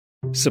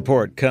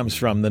Support comes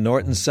from the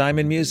Norton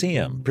Simon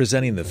Museum,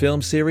 presenting the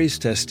film series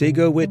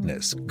Testigo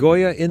Witness,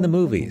 Goya in the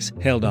Movies.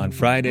 Held on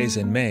Fridays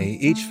in May,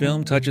 each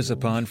film touches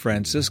upon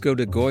Francisco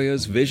de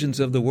Goya's visions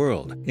of the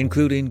world,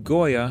 including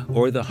Goya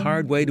or The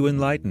Hard Way to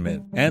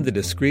Enlightenment and the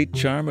discreet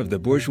charm of the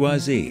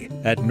bourgeoisie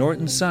at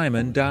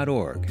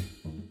nortonsimon.org.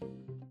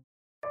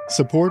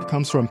 Support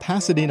comes from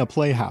Pasadena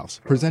Playhouse,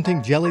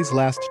 presenting Jelly's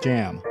Last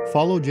Jam.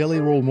 Follow Jelly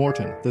Roll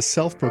Morton, the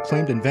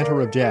self-proclaimed inventor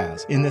of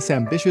jazz, in this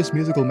ambitious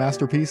musical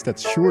masterpiece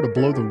that's sure to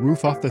blow the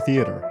roof off the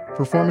theater.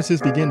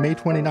 Performances begin May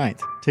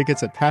 29th.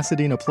 Tickets at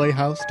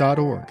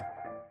pasadenaplayhouse.org.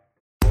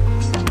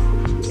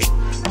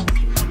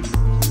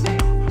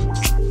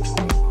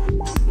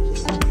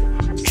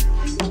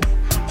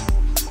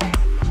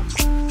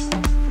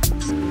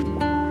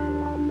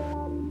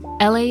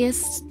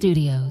 LAist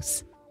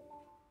Studios.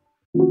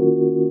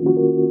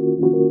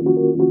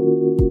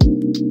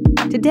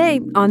 Today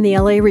on the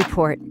LA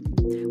Report,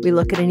 we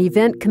look at an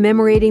event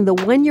commemorating the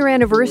one-year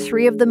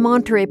anniversary of the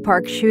Monterey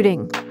Park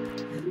shooting.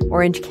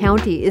 Orange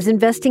County is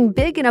investing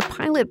big in a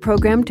pilot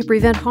program to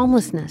prevent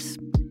homelessness.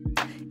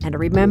 And a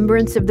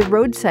remembrance of the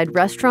roadside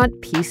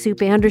restaurant Pea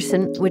Soup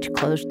Andersen, which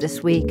closed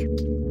this week.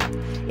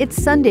 It's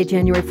Sunday,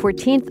 January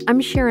 14th. I'm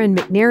Sharon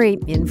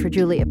McNary, in for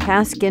Julia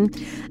Paskin.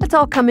 That's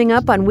all coming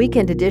up on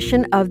Weekend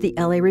Edition of the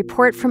LA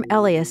Report from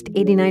LAist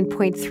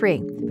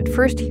 89.3. But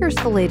first, here's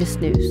the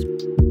latest news.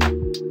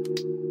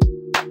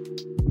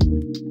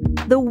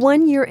 The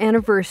one-year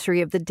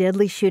anniversary of the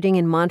deadly shooting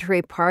in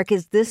Monterey Park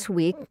is this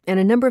week, and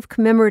a number of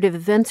commemorative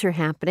events are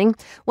happening.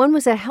 One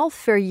was a health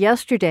fair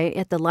yesterday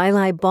at the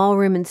Lili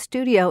Ballroom and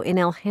Studio in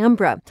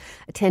Alhambra.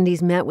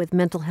 Attendees met with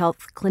mental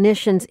health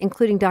clinicians,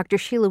 including Dr.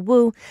 Sheila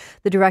Wu,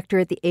 the director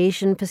at the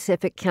Asian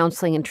Pacific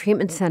Counseling and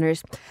Treatment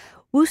Centers.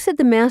 Wu said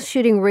the mass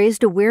shooting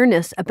raised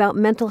awareness about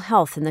mental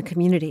health in the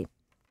community.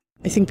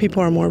 I think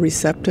people are more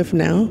receptive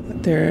now.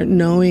 They're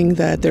knowing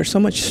that there's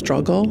so much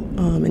struggle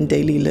in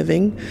daily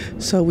living.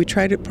 So we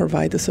try to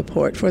provide the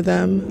support for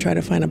them, try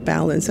to find a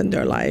balance in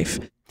their life.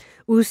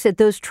 Wu said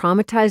those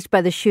traumatized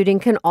by the shooting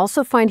can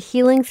also find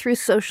healing through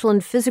social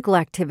and physical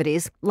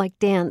activities like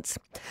dance.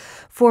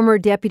 Former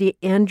Deputy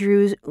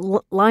Andrew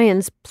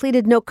Lyons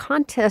pleaded no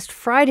contest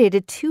Friday to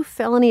 2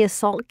 felony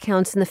assault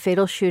counts in the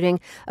fatal shooting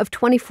of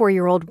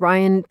 24-year-old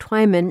Ryan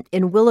Twyman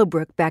in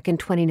Willowbrook back in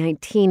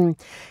 2019.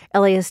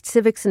 LAist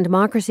Civics and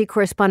Democracy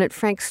correspondent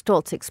Frank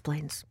Stoltz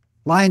explains.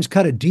 Lyons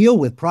cut a deal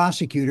with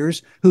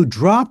prosecutors who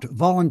dropped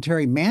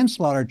voluntary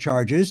manslaughter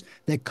charges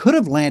that could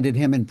have landed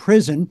him in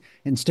prison.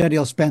 Instead,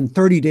 he'll spend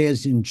 30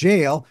 days in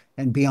jail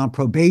and be on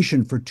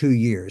probation for 2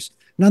 years.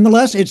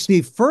 Nonetheless, it's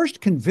the first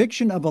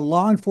conviction of a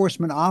law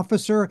enforcement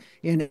officer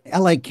in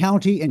LA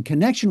County in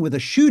connection with a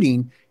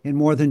shooting in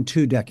more than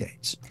 2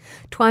 decades.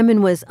 Twyman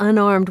was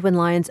unarmed when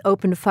Lyons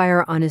opened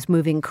fire on his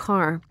moving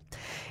car.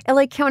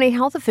 LA County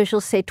health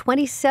officials say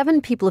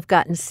 27 people have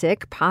gotten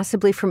sick,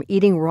 possibly from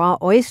eating raw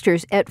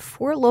oysters at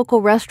 4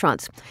 local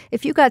restaurants.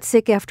 If you got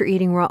sick after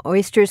eating raw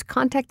oysters,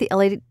 contact the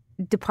LA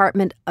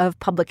Department of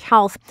Public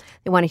Health.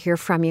 They want to hear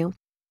from you.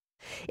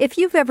 If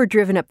you've ever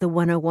driven up the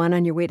 101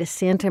 on your way to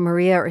Santa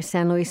Maria or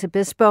San Luis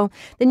Obispo,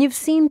 then you've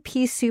seen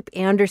Pea Soup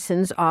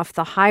Andersen's off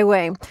the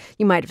highway.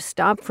 You might have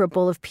stopped for a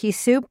bowl of pea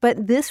soup,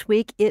 but this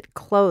week it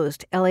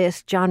closed.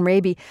 LAist John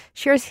Raby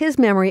shares his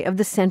memory of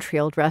the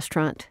century-old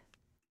restaurant.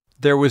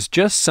 There was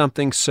just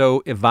something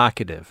so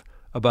evocative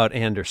about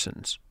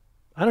Andersen's.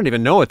 I don't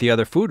even know what the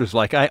other food was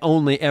like. I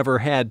only ever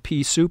had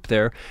pea soup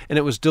there, and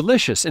it was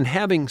delicious. And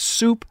having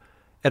soup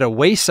at a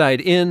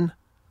wayside inn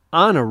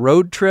on a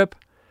road trip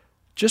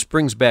just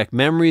brings back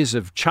memories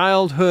of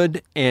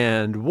childhood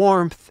and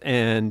warmth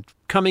and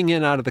coming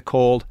in out of the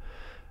cold.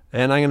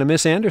 And I'm going to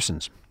miss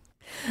Andersen's.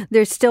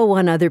 There's still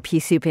one other Pea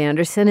Soup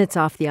Andersen. It's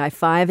off the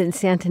I-5 in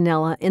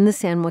Santanella in the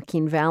San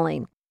Joaquin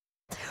Valley.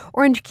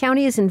 Orange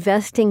County is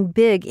investing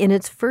big in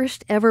its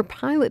first ever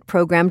pilot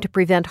program to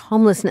prevent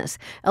homelessness.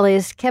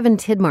 LAist Kevin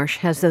Tidmarsh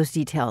has those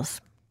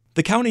details.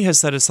 The county has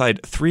set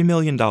aside $3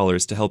 million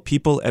to help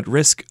people at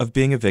risk of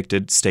being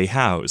evicted stay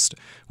housed,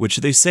 which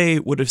they say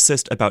would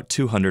assist about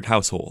 200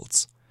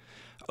 households.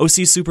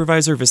 OC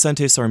Supervisor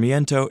Vicente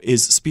Sarmiento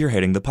is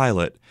spearheading the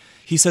pilot.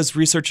 He says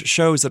research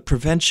shows that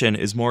prevention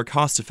is more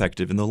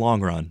cost-effective in the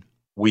long run.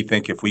 We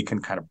think if we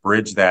can kind of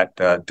bridge that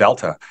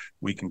delta,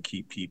 we can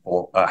keep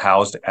people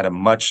housed at a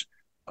much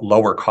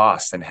lower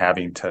cost than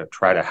having to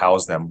try to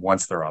house them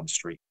once they're on the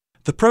street.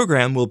 The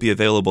program will be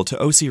available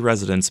to OC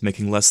residents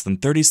making less than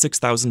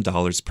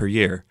 $36,000 per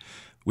year,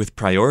 with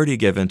priority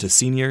given to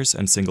seniors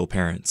and single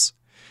parents.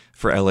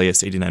 For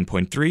LAist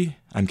 89.3,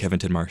 I'm Kevin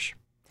Tidmarsh.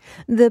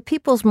 The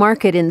People's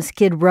Market in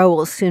Skid Row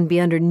will soon be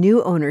under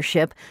new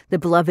ownership. The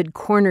beloved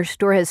corner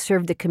store has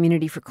served the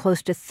community for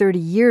close to 30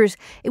 years.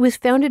 It was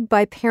founded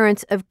by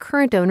parents of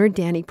current owner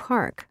Danny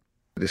Park.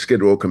 The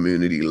Skid Row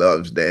community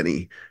loves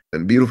Danny.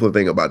 And the beautiful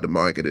thing about the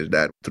market is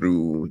that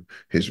through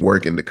his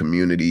work in the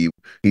community,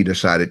 he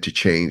decided to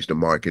change the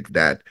market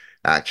that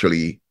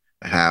actually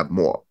have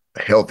more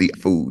healthy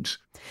foods.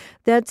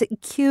 That's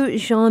Q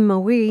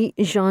Jean-Marie.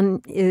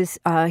 Jean is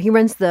he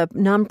runs the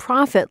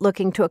nonprofit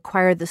looking to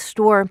acquire the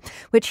store,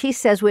 which he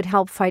says would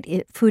help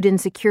fight food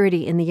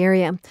insecurity in the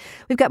area.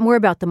 We've got more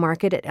about the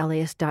market at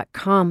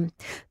LAist.com.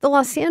 The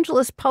Los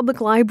Angeles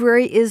Public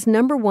Library is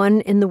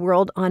 #1 in the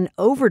world on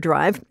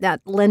Overdrive,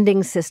 that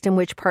lending system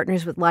which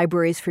partners with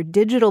libraries for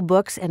digital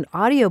books and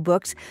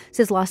audiobooks,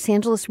 says Los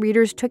Angeles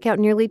readers took out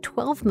nearly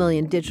 12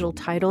 million digital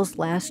titles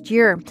last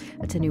year.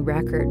 That's a new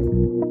record.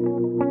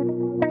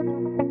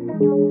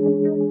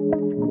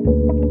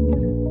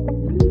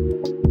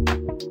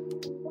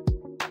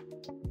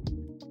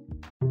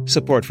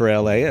 Support for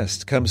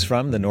LAist comes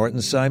from the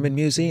Norton Simon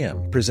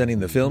Museum, presenting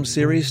the film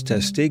series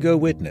Testigo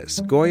Witness,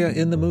 Goya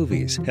in the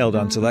Movies, held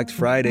on select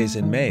Fridays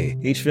in May.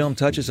 Each film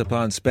touches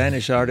upon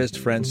Spanish artist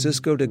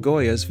Francisco de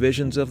Goya's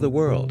visions of the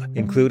world,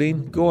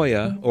 including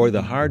Goya or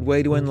The Hard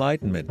Way to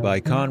Enlightenment by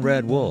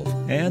Conrad Wolf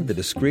and The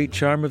Discreet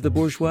Charm of the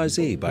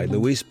Bourgeoisie by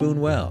Luis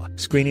Buñuel.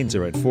 Screenings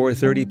are at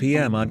 4:30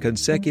 p.m. on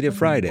consecutive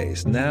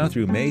Fridays, now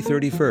through May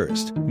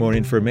 31st. More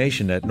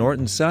information at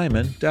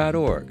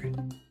nortonsimon.org.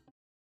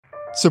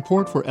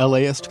 Support for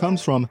LAist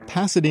comes from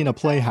Pasadena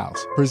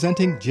Playhouse,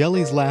 presenting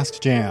Jelly's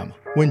Last Jam.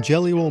 When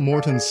Jelly Roll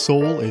Morton's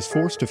soul is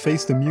forced to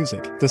face the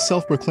music, the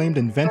self-proclaimed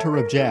inventor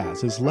of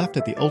jazz is left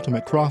at the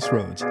ultimate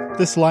crossroads.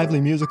 This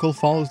lively musical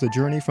follows the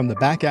journey from the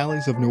back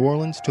alleys of New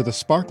Orleans to the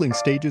sparkling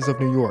stages of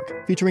New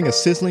York, featuring a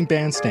sizzling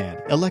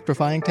bandstand,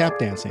 electrifying tap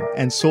dancing,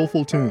 and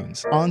soulful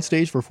tunes. On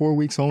stage for 4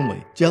 weeks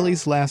only.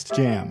 Jelly's Last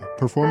Jam.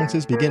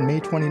 Performances begin May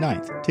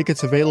 29th.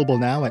 Tickets available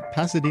now at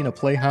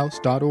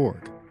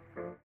PasadenaPlayhouse.org.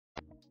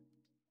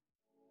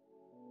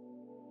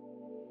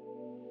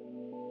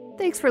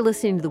 Thanks for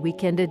listening to the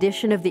weekend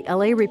edition of the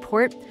LA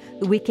Report.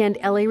 The Weekend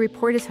LA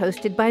Report is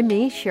hosted by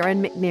me,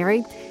 Sharon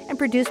McNary, and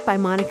produced by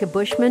Monica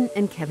Bushman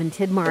and Kevin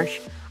Tidmarsh.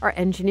 Our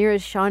engineer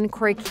is Sean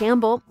Corey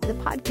Campbell. The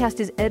podcast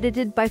is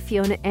edited by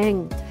Fiona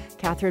Eng.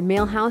 Catherine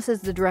Mailhouse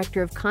is the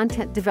Director of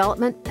Content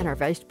Development, and our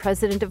Vice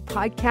President of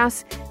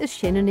Podcasts is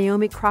Shana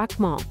Naomi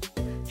Krochmal.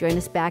 Join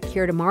us back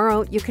here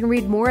tomorrow. You can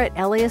read more at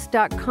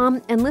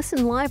LAist.com and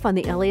listen live on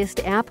the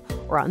LAist app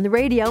or on the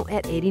radio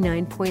at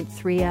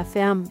 89.3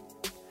 FM.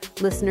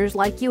 Listeners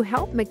like you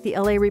help make the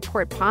LA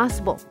Report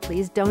possible.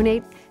 Please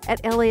donate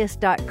at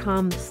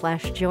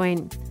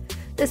LAist.com/join.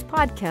 This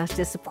podcast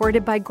is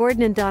supported by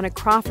Gordon and Donna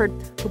Crawford,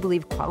 who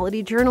believe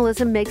quality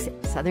journalism makes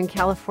Southern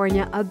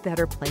California a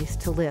better place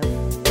to live.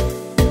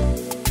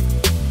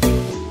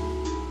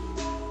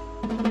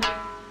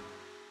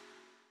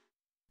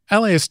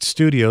 LAist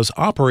Studios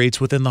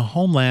operates within the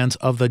homelands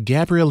of the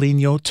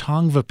Gabrielino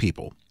Tongva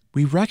people.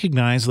 We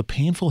recognize the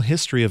painful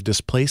history of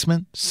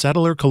displacement,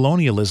 settler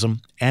colonialism,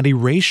 and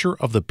erasure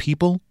of the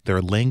people,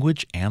 their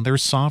language, and their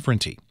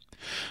sovereignty.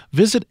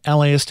 Visit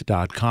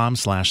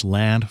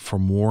LAist.com/land for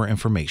more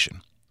information.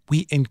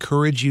 We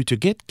encourage you to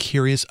get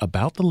curious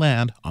about the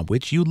land on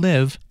which you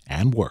live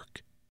and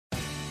work.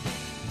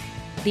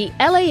 The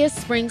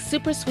LAist Spring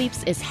Super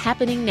Sweeps is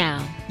happening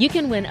now. You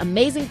can win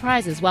amazing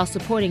prizes while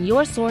supporting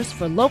your source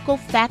for local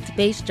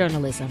fact-based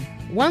journalism.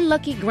 One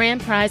lucky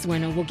grand prize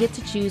winner will get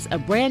to choose a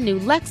brand new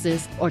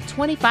Lexus or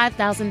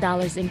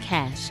 $25,000 in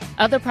cash.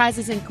 Other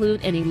prizes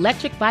include an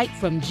electric bike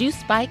from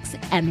Juice Bikes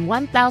and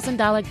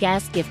 $1,000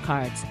 gas gift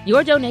cards.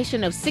 Your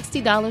donation of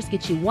 $60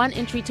 gets you one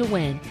entry to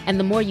win, and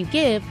the more you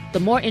give, the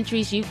more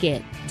entries you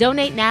get.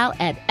 Donate now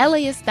at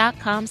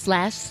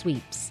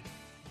LAist.com/sweeps.